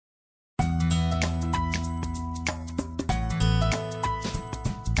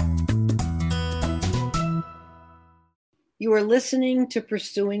You are listening to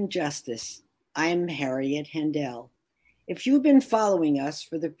Pursuing Justice. I'm Harriet Handel. If you've been following us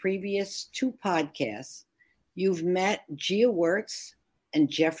for the previous two podcasts, you've met Gia Wirtz and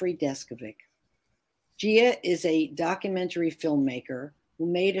Jeffrey DESKOVIC. Gia is a documentary filmmaker who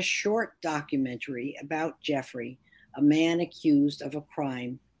made a short documentary about Jeffrey, a man accused of a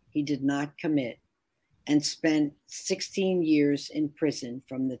crime he did not commit, and spent 16 years in prison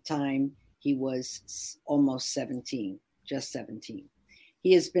from the time he was almost 17. Just 17.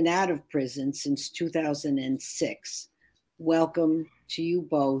 He has been out of prison since 2006. Welcome to you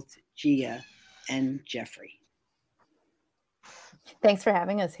both, Gia and Jeffrey. Thanks for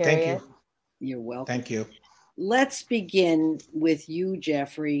having us, Harriet. Thank you. You're welcome. Thank you. Let's begin with you,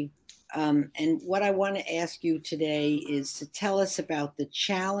 Jeffrey. And what I want to ask you today is to tell us about the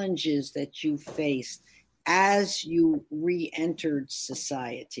challenges that you faced as you re-entered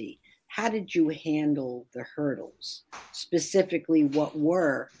society. How did you handle the hurdles? Specifically, what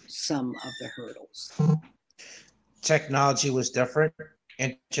were some of the hurdles? Technology was different.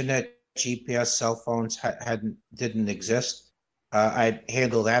 Internet, GPS, cell phones didn't exist. I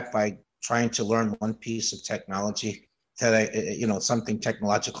handled that by trying to learn one piece of technology that something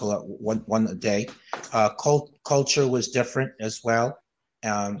technological one a day. Culture was different as well.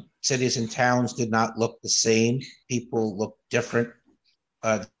 Cities and towns did not look the same. People looked different.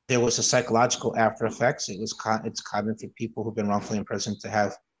 There was a psychological after effects. It's common for people who've been wrongfully imprisoned to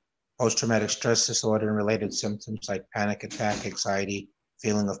have post-traumatic stress disorder and related symptoms like panic attack, anxiety,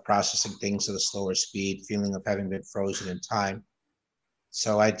 feeling of processing things at a slower speed, feeling of having been frozen in time.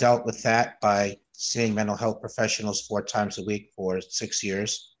 So I dealt with that by seeing mental health professionals 4 times a week for 6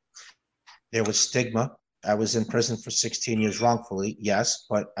 years. There was stigma. I was in prison for 16 years wrongfully, yes,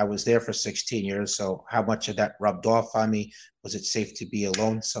 but I was there for 16 years. So how much of that rubbed off on me? Was it safe to be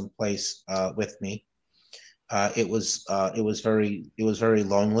alone someplace with me? It was very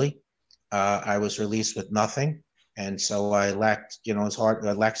lonely. I was released with nothing, and so I lacked,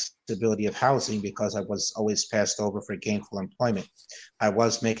 I lacked stability of housing because I was always passed over for gainful employment. I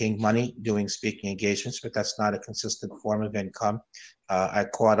was making money doing speaking engagements, but that's not a consistent form of income. I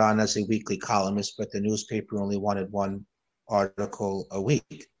caught on as a weekly columnist, but the newspaper only wanted 1 article a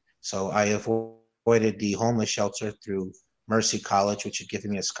week. So I avoided the homeless shelter through Mercy College, which had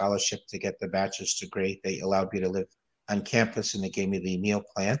given me a scholarship to get the bachelor's degree. They allowed me to live on campus and they gave me the meal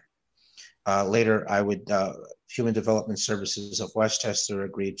plan. Later, Human Development Services of Westchester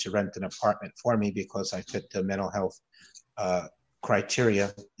agreed to rent an apartment for me because I fit the mental health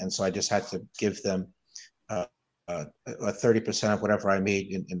criteria. And so I just had to give them 30% of whatever I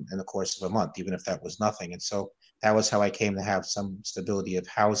made in the course of a month, even if that was nothing. And so that was how I came to have some stability of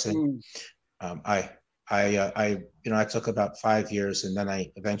housing. I took about 5 years and then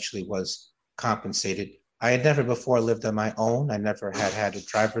I eventually was compensated. I had never before lived on my own. I never had a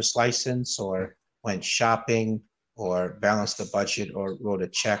driver's license or went shopping or balanced a budget or wrote a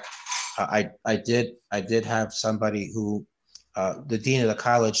check. I did have somebody who, the dean of the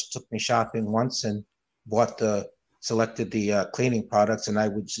college took me shopping once and selected the cleaning products, and I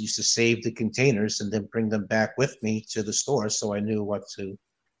used to save the containers and then bring them back with me to the store so I knew what to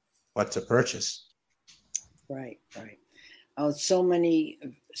purchase. Right. Oh, so many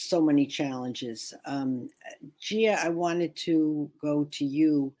challenges. Gia, I wanted to go to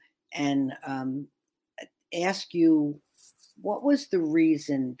you and ask you, what was the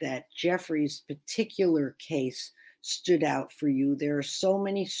reason that Jeffrey's particular case stood out for you? There are so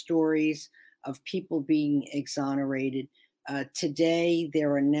many stories of people being exonerated. Today,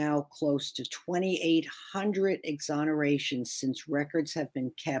 there are now close to 2,800 exonerations since records have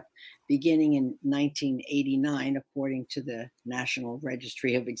been kept beginning in 1989, according to the National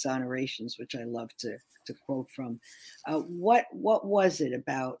Registry of Exonerations, which I love to quote from. What was it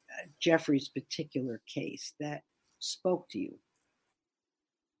about Jeffrey's particular case that spoke to you?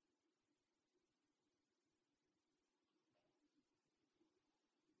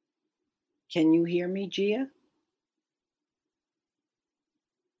 Can you hear me, Gia?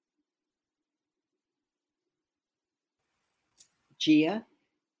 Gia,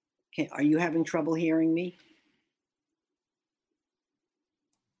 are you having trouble hearing me?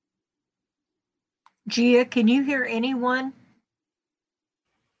 Gia, can you hear anyone?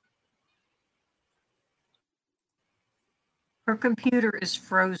 Her computer is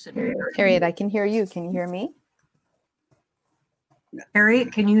frozen. Harriet, I can hear you. Can you hear me?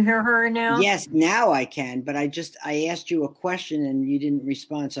 Harriet, can you hear her now? Yes, now I can, but I asked you a question and you didn't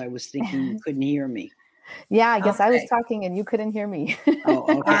respond, so I was thinking you couldn't hear me. Yeah, I guess I was talking and you couldn't hear me. Oh,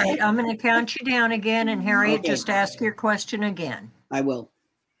 okay. All right, I'm going to count you down again, and Harriet, just ask your question again. I will.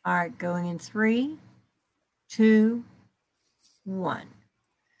 All right, going in 3, 2, one.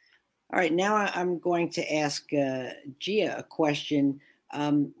 All right, now I'm going to ask Gia a question.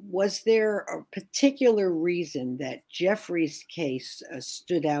 Was there a particular reason that Jeffrey's case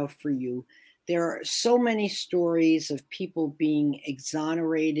stood out for you? There are so many stories of people being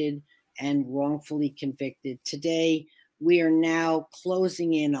exonerated and wrongfully convicted. Today, we are now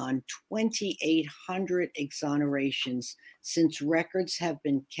closing in on 2,800 exonerations since records have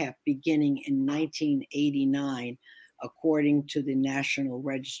been kept beginning in 1989, according to the National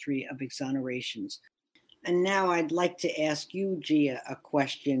Registry of Exonerations. And now I'd like to ask you, Gia, a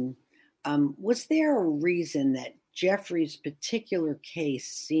question. Was there a reason that Jeffrey's particular case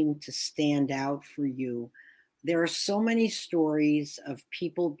seemed to stand out for you? There are so many stories of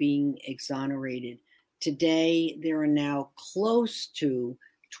people being exonerated. Today, there are now close to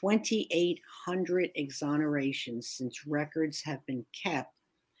 2,800 exonerations since records have been kept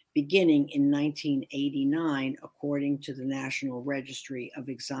beginning in 1989, according to the National Registry of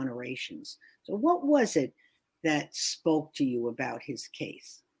Exonerations. So what was it that spoke to you about his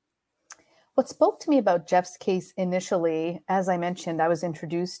case? What spoke to me about Jeff's case initially, as I mentioned, I was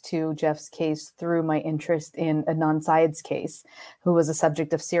introduced to Jeff's case through my interest in Adnan Syed's case, who was a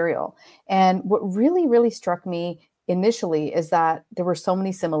subject of serial. And what really, really struck me initially is that there were so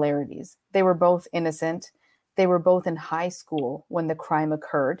many similarities. They were both innocent. They were both in high school when the crime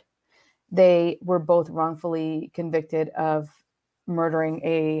occurred. They were both wrongfully convicted of murdering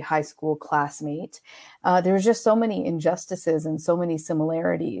a high school classmate. There was just so many injustices and so many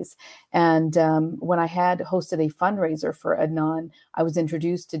similarities. And when I had hosted a fundraiser for Adnan, I was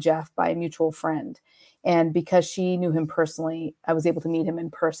introduced to Jeff by a mutual friend. And because she knew him personally, I was able to meet him in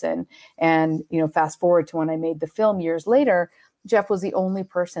person. And, fast forward to when I made the film years later, Jeff was the only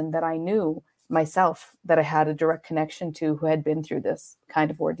person that I knew myself that I had a direct connection to who had been through this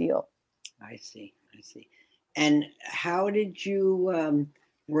kind of ordeal. I see. And how did you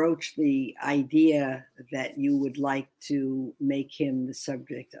broach the idea that you would like to make him the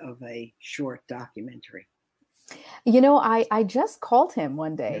subject of a short documentary? I just called him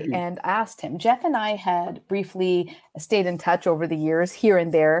one day and asked him. Jeff and I had briefly stayed in touch over the years here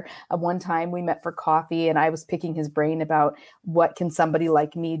and there. One time we met for coffee and I was picking his brain about what can somebody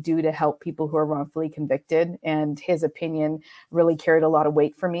like me do to help people who are wrongfully convicted. And his opinion really carried a lot of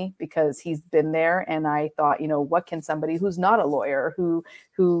weight for me because he's been there. And I thought, what can somebody who's not a lawyer, who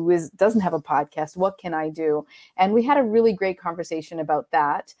doesn't have a podcast, what can I do? And we had a really great conversation about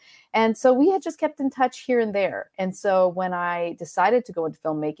that. And so we had just kept in touch here and there. And so when I decided to go into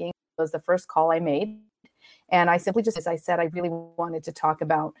filmmaking, it was the first call I made. And I simply just, as I said, I really wanted to talk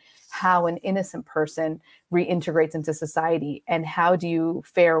about how an innocent person reintegrates into society and how do you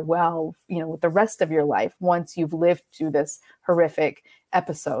fare well, with the rest of your life once you've lived through this horrific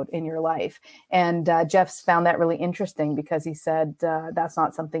episode in your life. And Jeff's found that really interesting because he said that's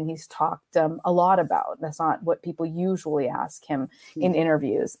not something he's talked a lot about. That's not what people usually ask him in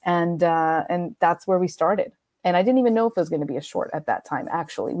interviews. And that's where we started. And I didn't even know if it was going to be a short at that time,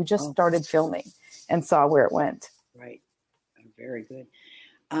 actually. We just started filming and saw where it went. Right. Very good.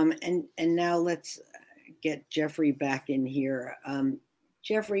 And now let's get Jeffrey back in here.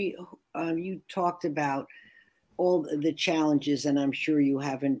 Jeffrey, you talked about all the challenges, and I'm sure you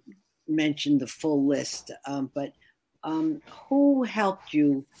haven't mentioned the full list, but who helped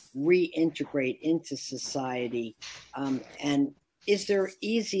you reintegrate into society? And is there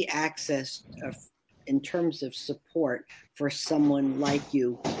easy access in terms of support for someone like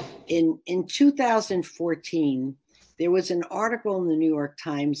you? In 2014, there was an article in the New York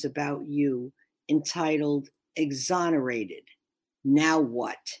Times about you entitled "Exonerated, Now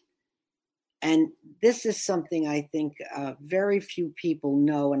What?" And this is something I think very few people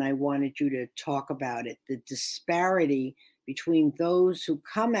know, and I wanted you to talk about it. The disparity between those who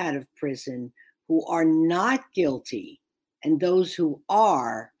come out of prison who are not guilty and those who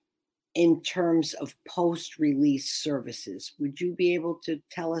are in terms of post-release services. Would you be able to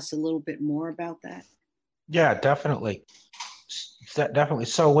tell us a little bit more about that? Yeah, definitely. Definitely.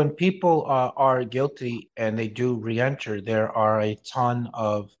 So when people are guilty and they do reenter, there are a ton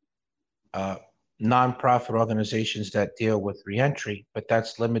of nonprofit organizations that deal with reentry, but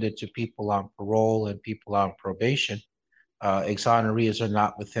that's limited to people on parole and people on probation. Exonerees are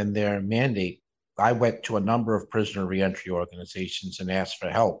not within their mandate. I went to a number of prisoner reentry organizations and asked for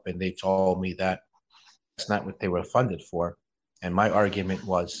help, and they told me that that's not what they were funded for. And my argument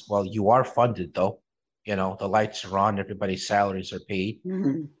was, well, you are funded though. The lights are on, everybody's salaries are paid.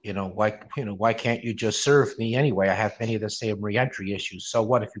 Why can't you just serve me anyway? I have many of the same reentry issues. So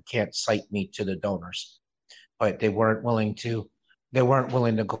what if you can't cite me to the donors? But they weren't willing to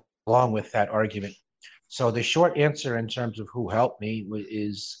go along with that argument. So the short answer in terms of who helped me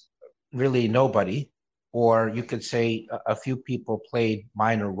is really nobody, or you could say a few people played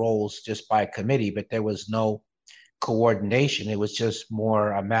minor roles just by committee, but there was no coordination. It was just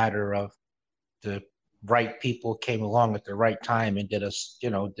more a matter of the right people came along at the right time and did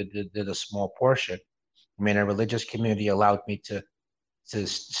did a small portion. I mean, a religious community allowed me to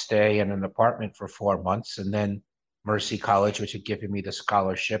stay in an apartment for 4 months, and then Mercy College, which had given me the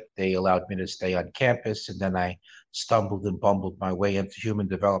scholarship, they allowed me to stay on campus, and then I stumbled and bumbled my way into Human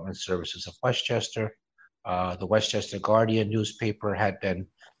Development Services of Westchester. The Westchester Guardian newspaper had been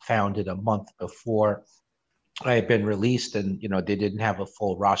founded a month before I had been released, and they didn't have a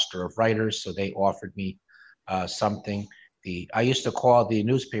full roster of writers, so they offered me something. I used to call the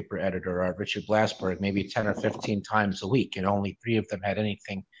newspaper editor, Richard Blasberg, maybe 10 or 15 times a week, and only 3 of them had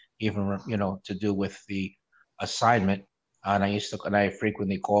anything even to do with the assignment. And I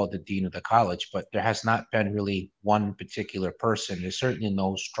frequently called the dean of the college, but there has not been really one particular person. There's certainly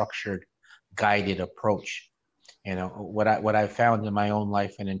no structured, guided approach. What I found in my own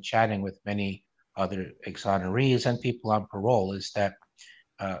life and in chatting with many other exonerees and people on parole is that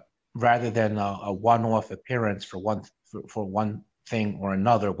rather than a one-off appearance for one thing or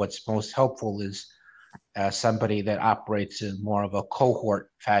another, what's most helpful is somebody that operates in more of a cohort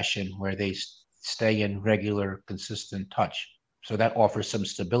fashion where they stay in regular, consistent touch. So that offers some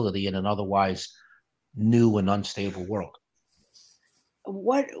stability in an otherwise new and unstable world.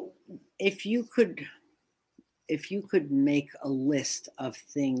 What if you could make a list of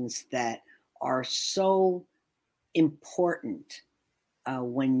things that are so important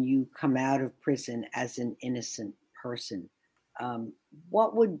when you come out of prison as an innocent person,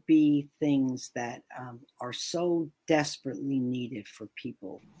 what would be things that are so desperately needed for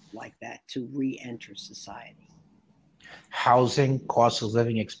people like that to re-enter society? Housing, cost of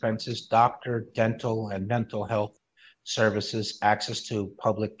living expenses, doctor, dental, and mental health services, access to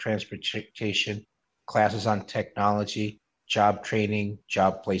public transportation, classes on technology, job training,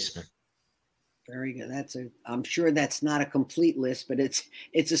 job placement. Very good. I'm sure that's not a complete list, but it's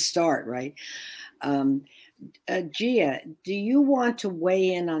a start, right? Gia, do you want to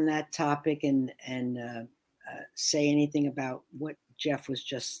weigh in on that topic and say anything about what Jeff was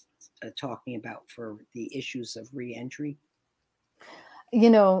just talking about for the issues of reentry?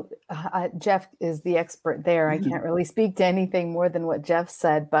 Jeff is the expert there. I can't really speak to anything more than what Jeff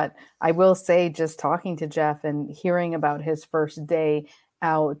said, but I will say, just talking to Jeff and hearing about his first day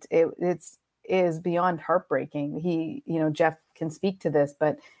out, it is beyond heartbreaking. Jeff can speak to this,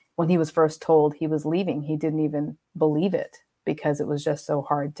 but when he was first told he was leaving, he didn't even believe it because it was just so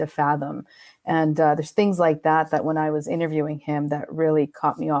hard to fathom. And there's things like that when I was interviewing him that really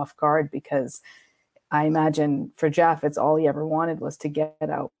caught me off guard, because I imagine for Jeff, it's all he ever wanted was to get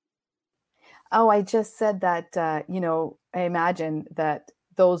out. Oh, I just said that, I imagine that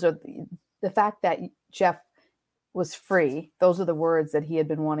those are the fact that Jeff was free. Those are the words that he had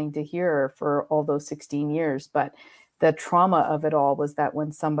been wanting to hear for all those 16 years. But the trauma of it all was that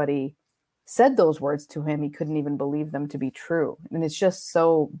when somebody said those words to him, he couldn't even believe them to be true. And it's just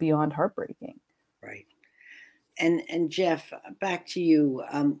so beyond heartbreaking. Right. And Jeff, back to you.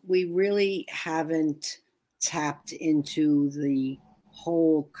 We really haven't tapped into the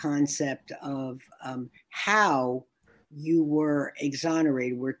whole concept of how you were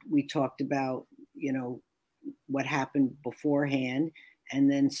exonerated. We talked about, what happened beforehand, and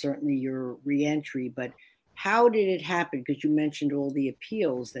then certainly your reentry. But how did it happen? Because you mentioned all the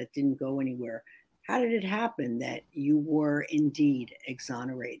appeals that didn't go anywhere. How did it happen that you were indeed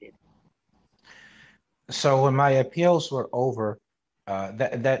exonerated? So when my appeals were over,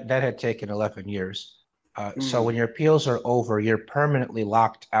 that had taken 11 years. So when your appeals are over, you're permanently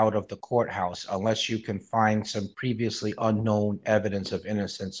locked out of the courthouse unless you can find some previously unknown evidence of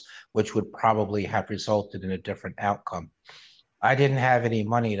innocence, which would probably have resulted in a different outcome. I didn't have any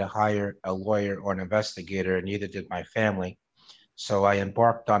money to hire a lawyer or an investigator, and neither did my family. So I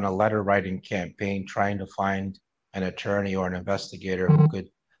embarked on a letter writing campaign trying to find an attorney or an investigator who could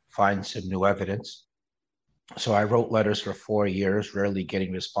find some new evidence. So I wrote letters for 4 years, rarely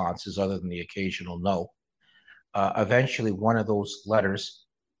getting responses other than the occasional no. Eventually, one of those letters,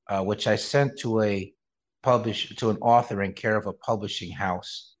 which I sent to an author in care of a publishing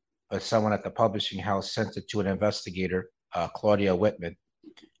house, but someone at the publishing house sent it to an investigator, Claudia Whitman.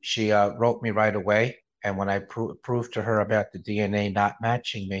 She wrote me right away, and when I proved to her about the DNA not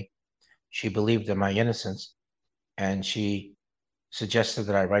matching me, she believed in my innocence, and she suggested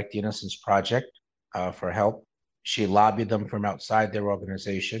that I write the Innocence Project for help. She lobbied them from outside their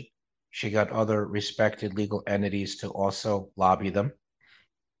organization. She got other respected legal entities to also lobby them.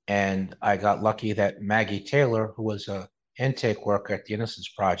 And I got lucky that Maggie Taylor, who was a intake worker at the Innocence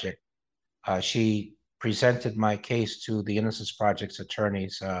Project, she presented my case to the Innocence Project's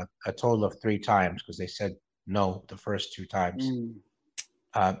attorneys a total of 3 times because they said no the first 2 times.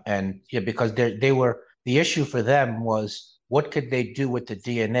 And yeah, because they were, the issue for them was what could they do with the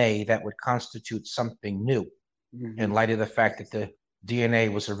DNA that would constitute something new in light of the fact that the DNA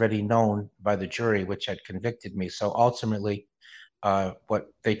was already known by the jury, which had convicted me. So ultimately, what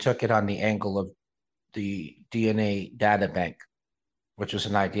they took it on the angle of the DNA data bank, which was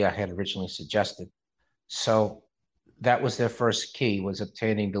an idea I had originally suggested. So that was their first key, was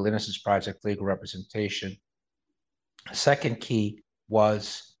obtaining the Innocence Project legal representation. Second key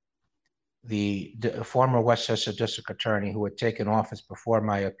was the former Westchester District Attorney who had taken office before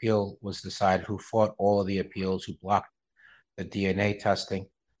my appeal was decided, who fought all of the appeals, who blocked the DNA testing,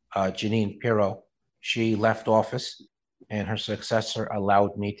 Janine Pirro. She left office and her successor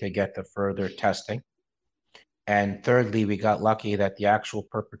allowed me to get the further testing. And thirdly, we got lucky that the actual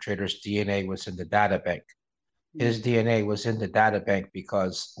perpetrator's DNA was in the data bank. His DNA was in the data bank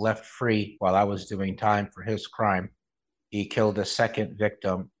because left free while I was doing time for his crime, he killed a second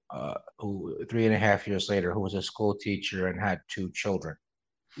victim who 3.5 years later, who was a school teacher and had 2 children.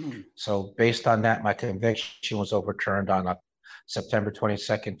 So based on that, my conviction was overturned on September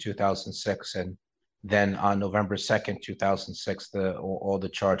 22nd, 2006. And then on November 2nd, 2006, all the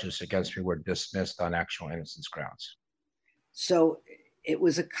charges against me were dismissed on actual innocence grounds. So it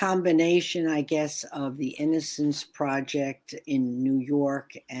was a combination, I guess, of the Innocence Project in New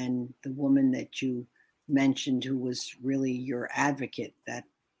York and the woman that you mentioned who was really your advocate. That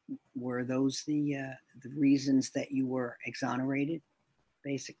were those the reasons that you were exonerated,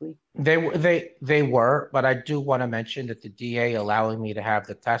 basically? They were, but I do want to mention that the DA allowing me to have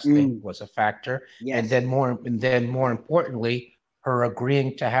the testing was a factor. Yes. And then more importantly, her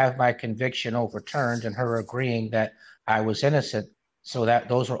agreeing to have my conviction overturned and her agreeing that I was innocent. So that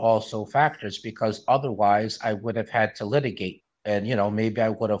those are also factors, because otherwise I would have had to litigate, and maybe I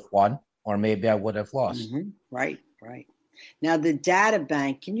would have won or maybe I would have lost. Right. Now the data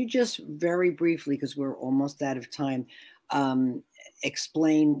bank, can you just very briefly, because we're almost out of time,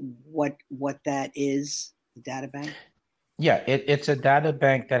 explain what that is, the data bank? Yeah, it's a data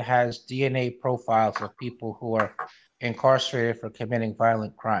bank that has DNA profiles of people who are incarcerated for committing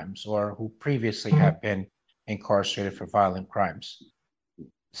violent crimes or who previously have been incarcerated for violent crimes.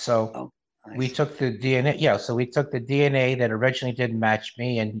 So we took the DNA. Yeah, so we took the DNA that originally didn't match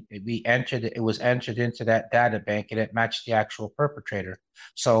me, and it was entered into that data bank, and it matched the actual perpetrator.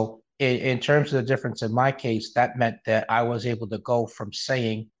 So in terms of the difference in my case, that meant that I was able to go from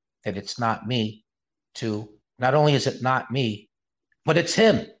saying that it's not me to not only is it not me, but it's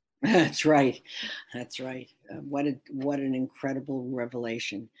him. That's right. What an incredible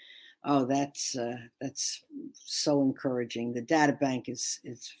revelation. Oh, that's so encouraging. The data bank is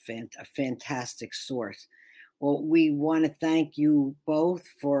a fantastic source. Well, we want to thank you both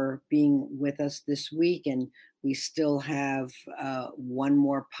for being with us this week, and we still have one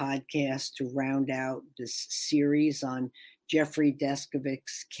more podcast to round out this series on Jeffrey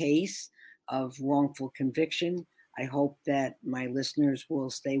Deskovic's case of wrongful conviction. I hope that my listeners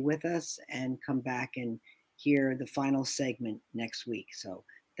will stay with us and come back and hear the final segment next week. So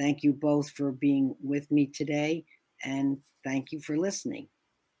thank you both for being with me today, and thank you for listening.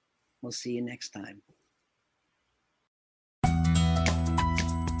 We'll see you next time.